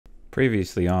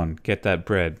Previously on Get That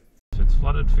Bread. If it's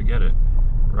flooded, forget it.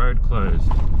 Road closed.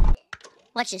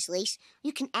 Watch this, Lise.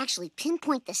 You can actually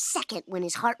pinpoint the second when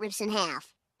his heart rips in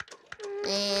half.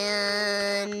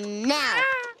 And now.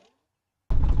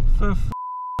 For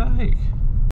f***'s sake.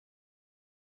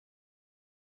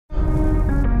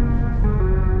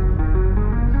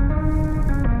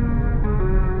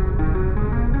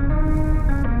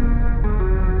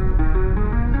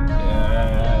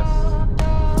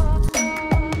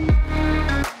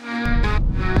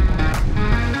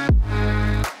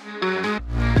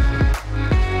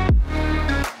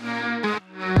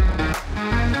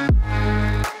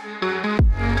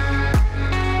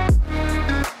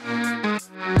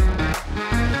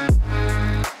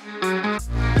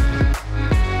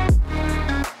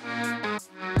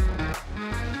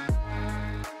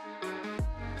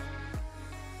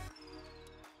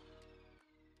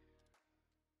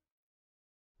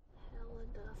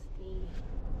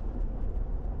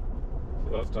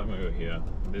 Last time we were here,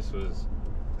 this was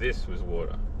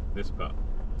water. This part.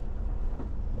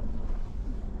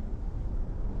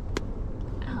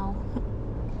 Ow.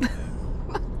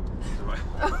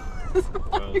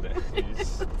 Well, you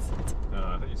just, oh,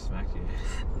 I thought you smacked you.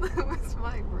 That was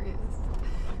my wrist.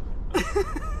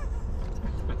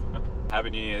 Happy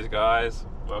New Year's, guys.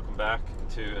 Welcome back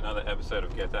to another episode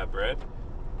of Get That Bread.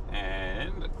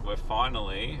 And we're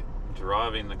finally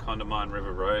driving the Condamine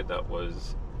River road that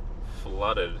was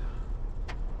flooded.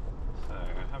 So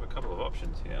I have a couple of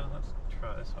options here. Let's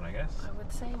try this one, I guess. I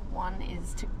would say one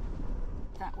is to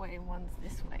that way and one's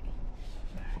this way.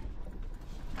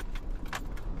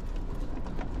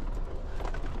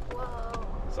 Whoa.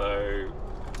 So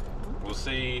we'll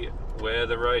see where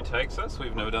the road takes us.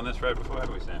 We've never done this road before, have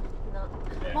we, Sam? No.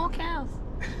 Yeah. More cows.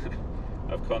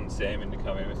 I've conned Sam in to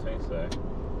come in with me, so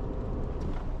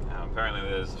apparently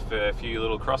there's a few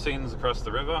little crossings across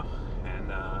the river, and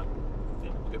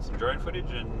yeah, we'll get some drone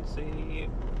footage and see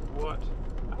what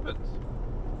happens.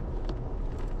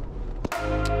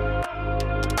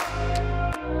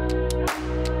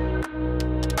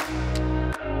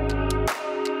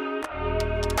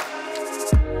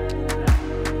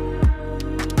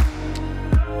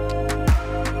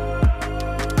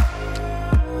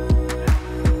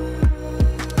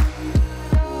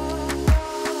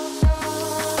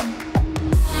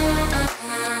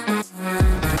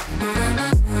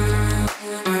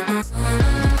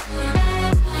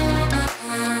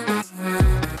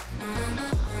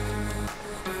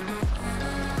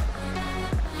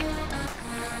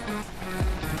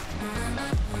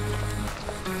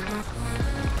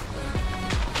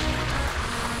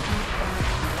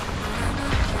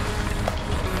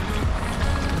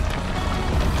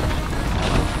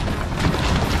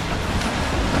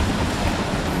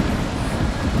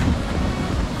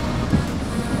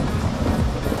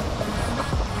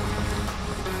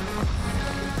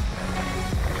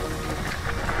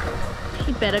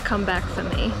 He better come back for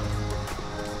me.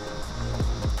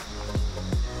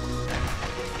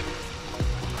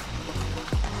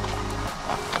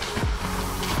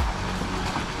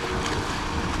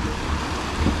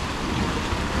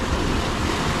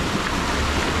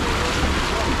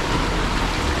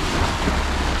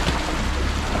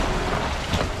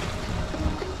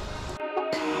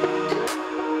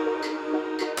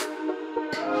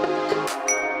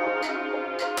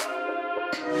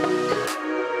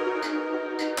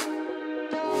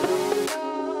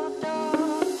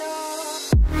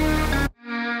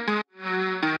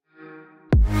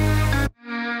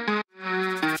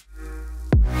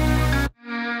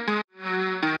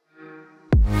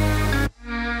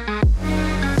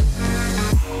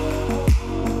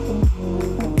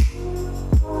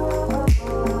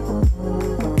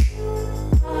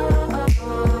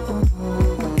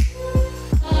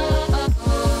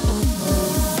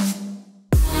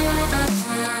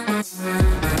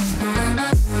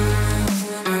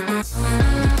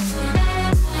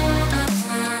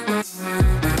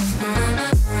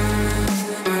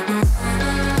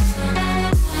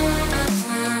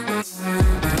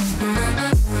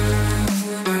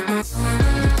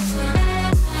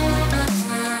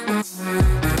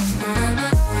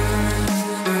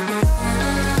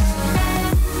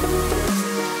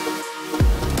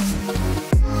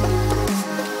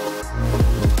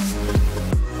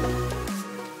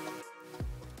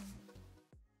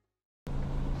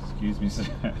 Excuse me,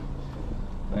 sir.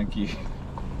 Thank you.